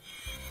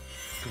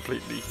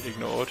completely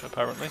ignored,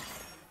 apparently.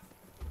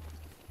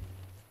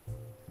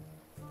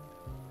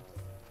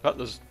 But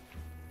there's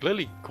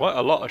clearly quite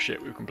a lot of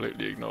shit we've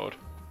completely ignored.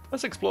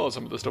 Let's explore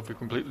some of the stuff we've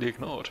completely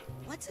ignored.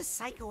 What's a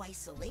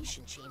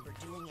psycho-isolation chamber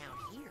doing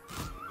out here?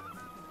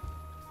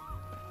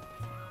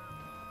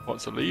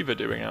 What's a lever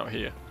doing out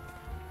here?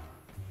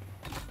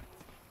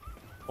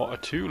 What are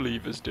two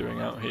levers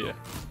doing out here?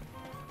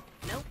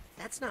 Nope,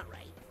 that's not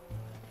right.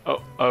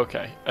 Oh,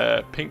 okay.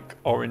 Pink,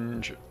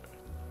 orange,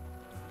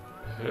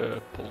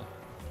 purple.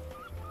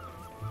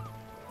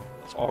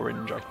 It's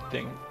orange, I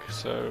think.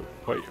 So,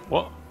 wait,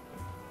 what?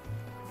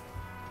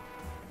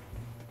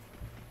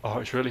 Oh,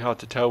 it's really hard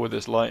to tell with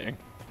this lighting.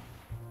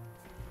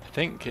 I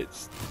think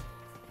it's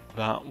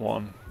that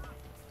one.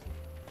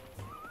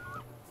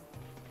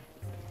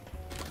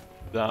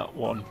 That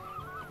one.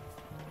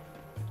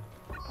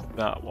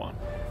 That one.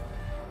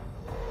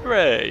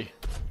 Hooray!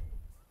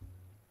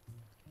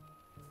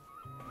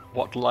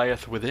 What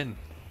lieth within?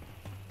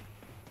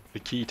 The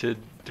key to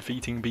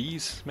defeating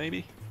bees,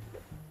 maybe?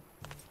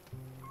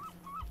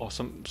 Or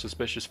some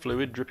suspicious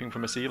fluid dripping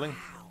from a ceiling?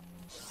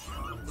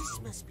 Wow. This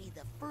must be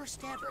the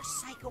first ever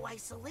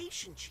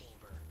psycho-isolation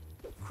chamber.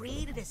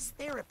 Created as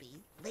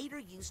therapy, later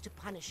used to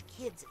punish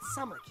kids at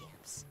summer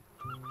camps.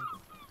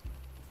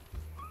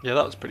 Yeah,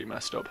 that was pretty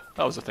messed up.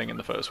 That was a thing in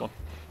the first one.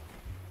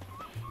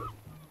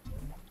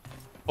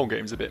 Whole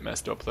game's a bit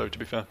messed up though, to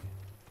be fair.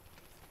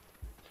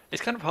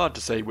 It's kind of hard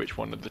to say which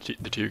one of the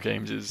two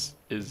games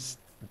is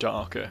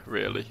darker,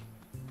 really.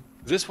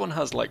 This one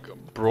has like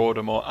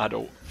broader, more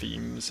adult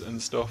themes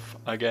and stuff,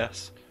 I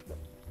guess.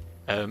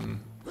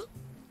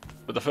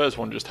 But the first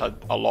one just had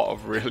a lot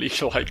of really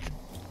like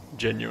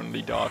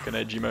genuinely dark and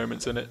edgy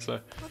moments in it. So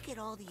look at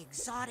all the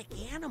exotic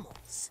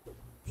animals.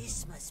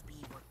 This must be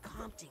where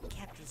Compton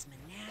kept his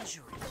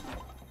menagerie.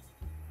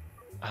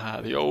 Ah,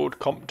 the old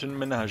Compton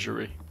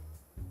menagerie.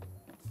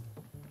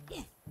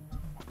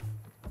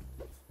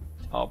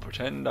 I'll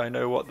pretend I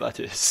know what that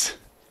is.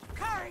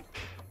 Card.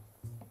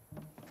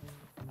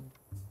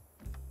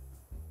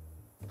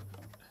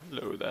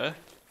 Hello there.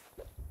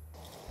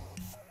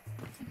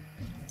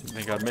 Didn't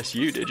think I'd miss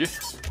you, did you?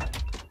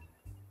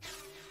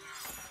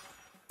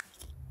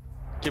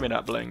 Give me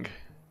that bling.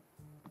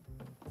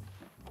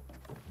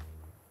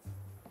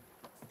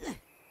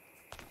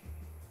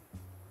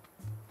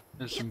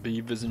 There's some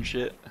beavers and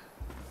shit.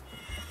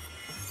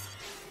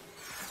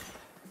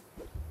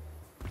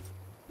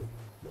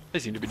 They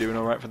seem to be doing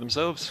alright for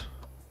themselves.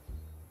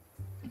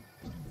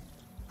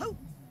 Oh,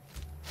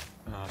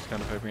 I was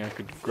kind of hoping I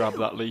could grab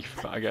that leaf,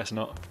 but I guess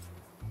not.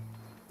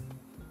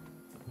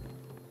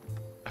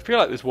 I feel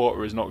like this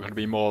water is not going to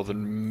be more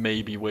than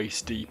maybe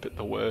waist deep at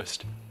the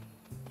worst.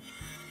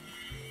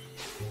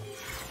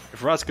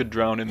 If Raz could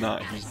drown in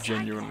that, he's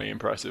genuinely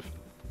impressive.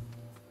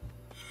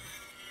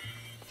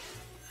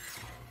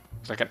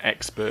 He's like an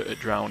expert at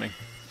drowning.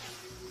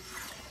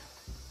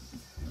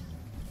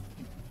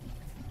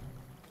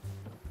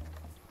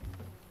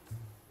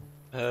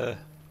 Is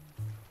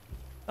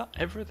that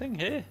everything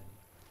here?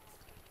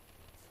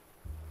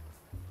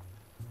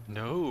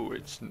 No,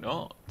 it's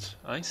not.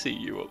 I see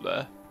you up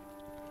there.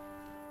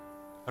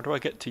 How do I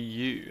get to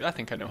you? I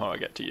think I know how I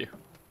get to you.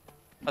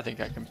 I think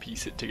I can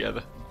piece it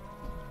together.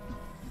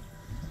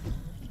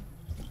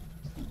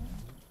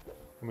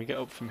 Can we get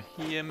up from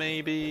here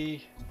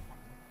maybe?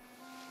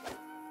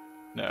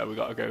 No, we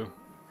gotta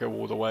go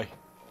all the way.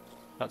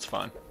 That's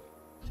fine.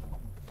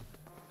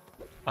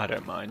 I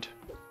don't mind.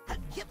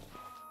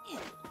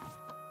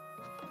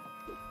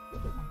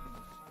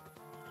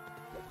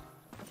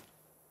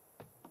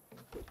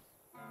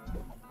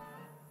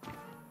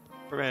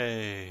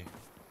 Hooray!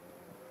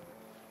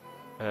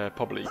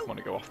 Probably want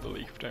to go off the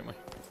leaf, don't we?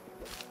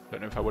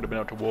 Don't know if I would have been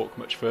able to walk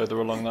much further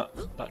along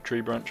that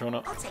tree branch or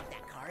not. I'll take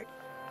that card.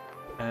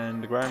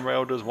 And the ground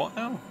rail does what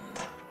now?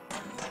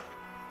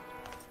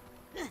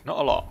 Not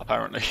a lot,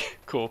 apparently.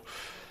 Cool.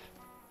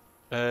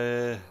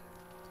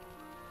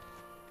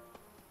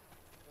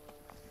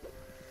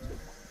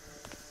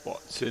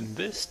 What's in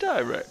this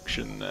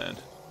direction then?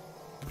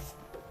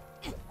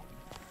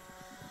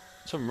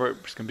 Some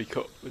ropes can be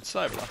cut with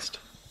Psyblast.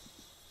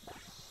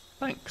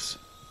 Thanks.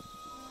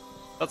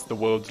 That's the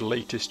world's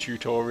latest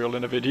tutorial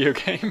in a video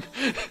game.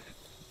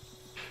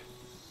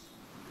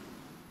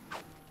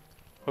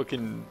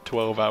 Fucking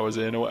 12 hours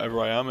in or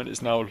whatever I am, and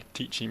it's now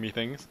teaching me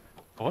things.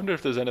 I wonder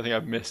if there's anything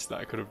I've missed that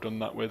I could have done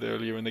that with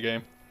earlier in the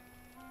game.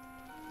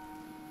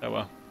 Oh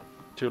well.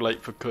 Too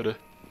late for coulda.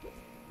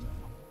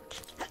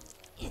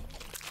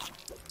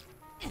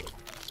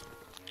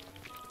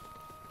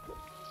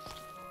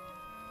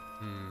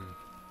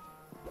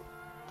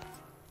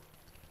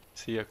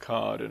 See a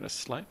card in a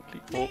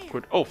slightly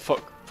awkward... Oh,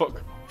 fuck,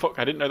 fuck, fuck,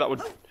 I didn't know that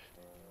would...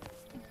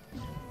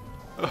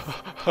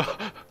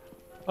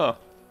 Oh.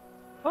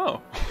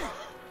 Oh.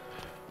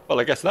 Well,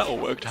 I guess that all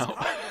worked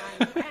out.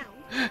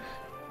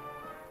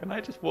 Can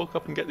I just walk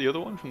up and get the other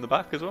one from the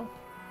back as well?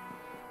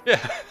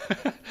 Yeah.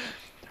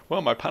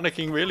 Well, my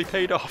panicking really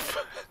paid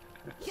off.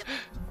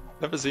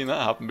 Never seen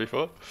that happen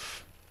before.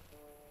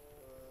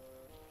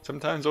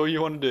 Sometimes all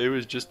you want to do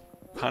is just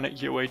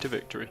panic your way to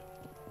victory.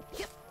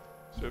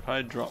 So if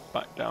I drop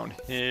back down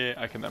here,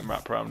 I can then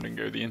wrap around and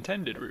go the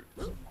intended route.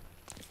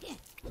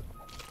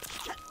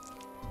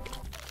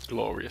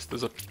 Glorious.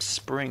 There's a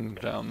spring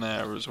down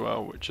there as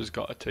well, which has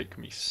got to take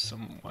me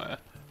somewhere.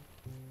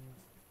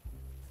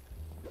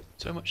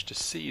 So much to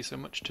see, so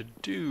much to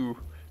do.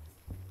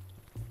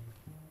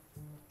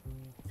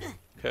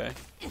 Okay.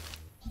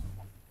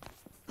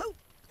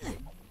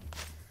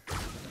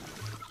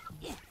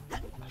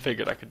 I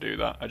figured I could do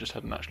that, I just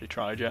hadn't actually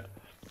tried yet.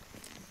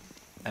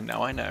 And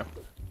now I know.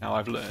 Now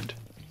I've learned.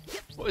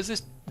 What is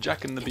this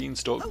Jack and the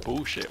Beanstalk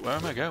bullshit? Where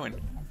am I going?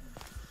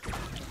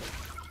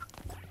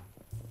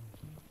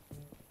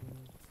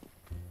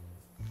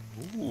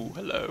 Ooh,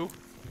 hello.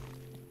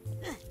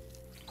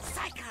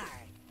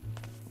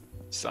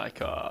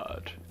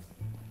 Psycard.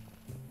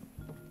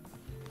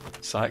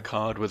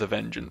 Psycard with a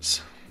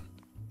vengeance.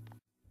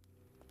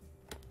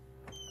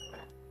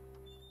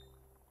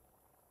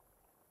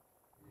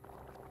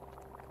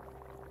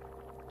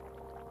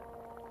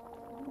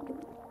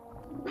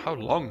 How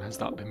long has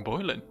that been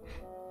boiling?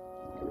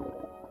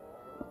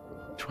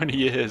 20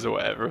 years or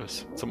whatever,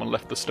 as someone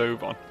left the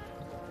stove on.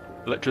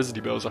 Electricity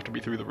bills have to be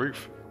through the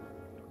roof.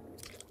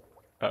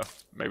 Oh,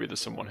 maybe there's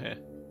someone here.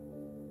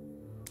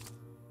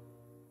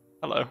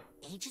 Hello.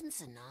 Agent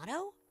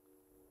Zanotto?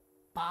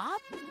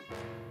 Bob?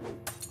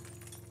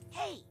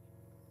 Hey,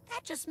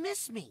 that just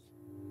missed me.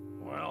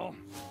 Well,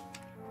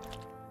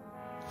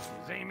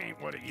 his aim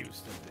ain't what it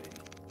used to be.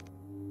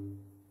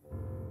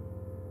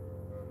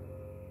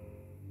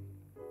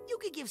 You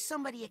could give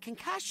somebody a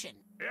concussion.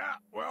 Yeah,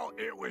 well,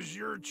 it was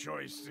your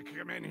choice to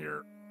come in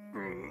here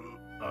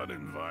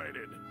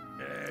uninvited.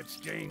 It's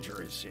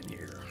dangerous in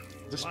here.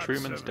 Is this Lots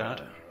Truman's of,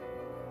 dad?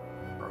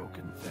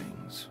 Broken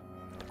things.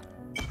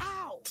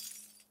 Ow!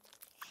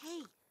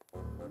 Hey,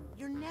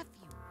 your nephew,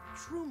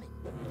 Truman.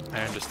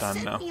 I understand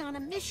sent now. me on a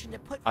mission to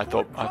put I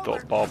thought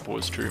Crawler Bob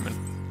was Truman.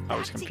 I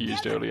was back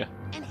confused together, earlier.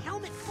 And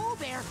Helmet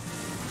Fullbear.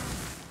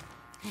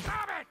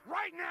 Stop it!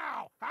 Right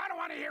now! I don't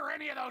want to hear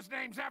any of those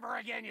names ever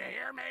again, you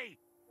hear me?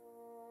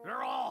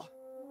 They're all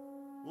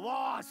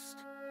lost.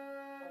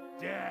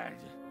 Dead.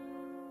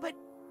 But,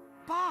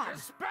 Bob.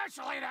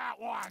 Especially that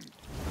one!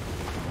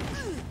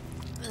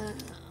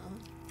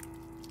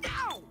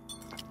 Ow!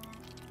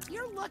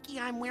 You're lucky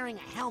I'm wearing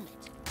a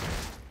helmet.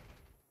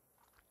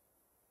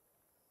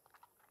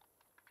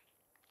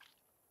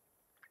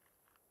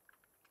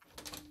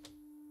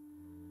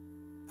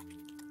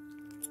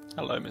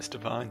 Hello, Mr.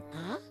 Vine.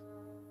 Huh?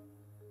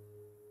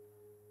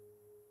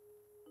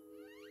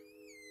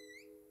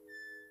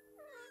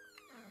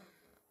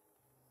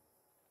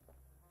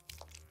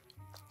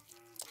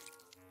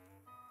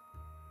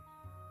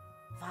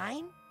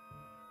 Vine?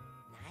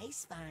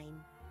 Nice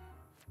Vine.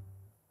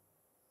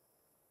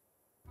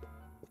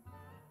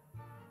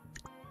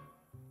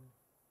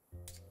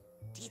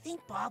 Do you think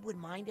Bob would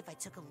mind if I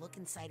took a look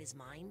inside his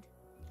mind?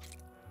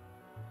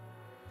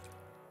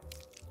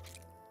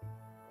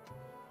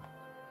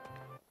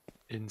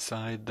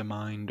 Inside the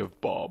mind of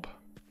Bob.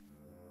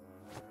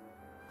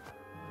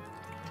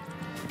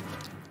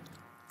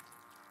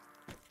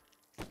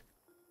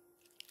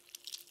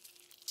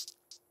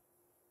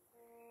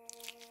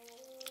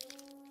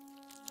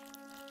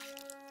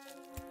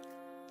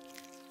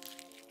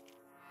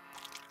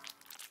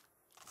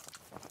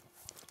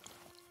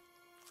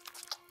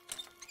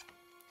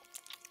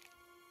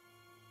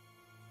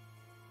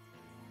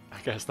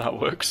 I guess that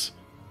works.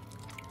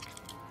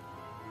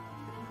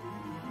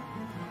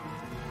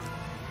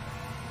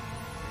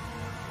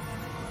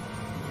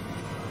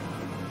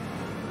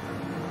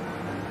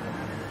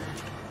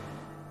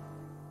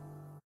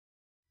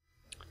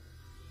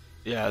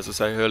 Yeah, as I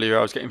say earlier,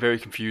 I was getting very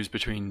confused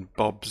between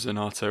Bob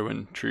Zanardo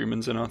and Truman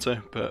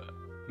Zanardo, but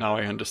now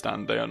I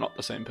understand they are not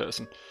the same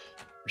person.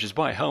 Which is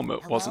why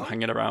Helmut wasn't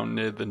hanging around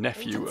near the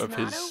nephew of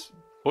his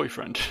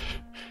boyfriend.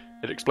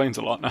 It explains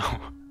a lot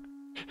now.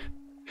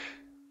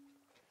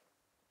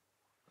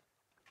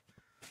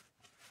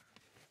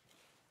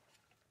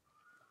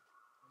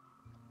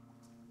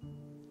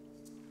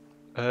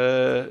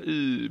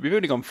 We've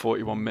only gone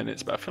 41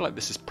 minutes, but I feel like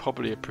this is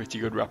probably a pretty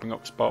good wrapping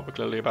up spot. We're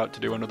clearly about to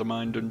do another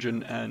mine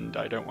dungeon, and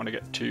I don't want to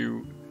get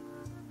too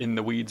in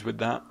the weeds with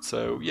that.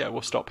 So yeah,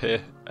 we'll stop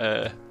here.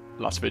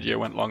 Last video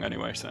went long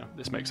anyway, so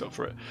this makes up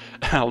for it.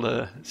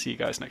 I'll see you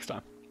guys next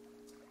time.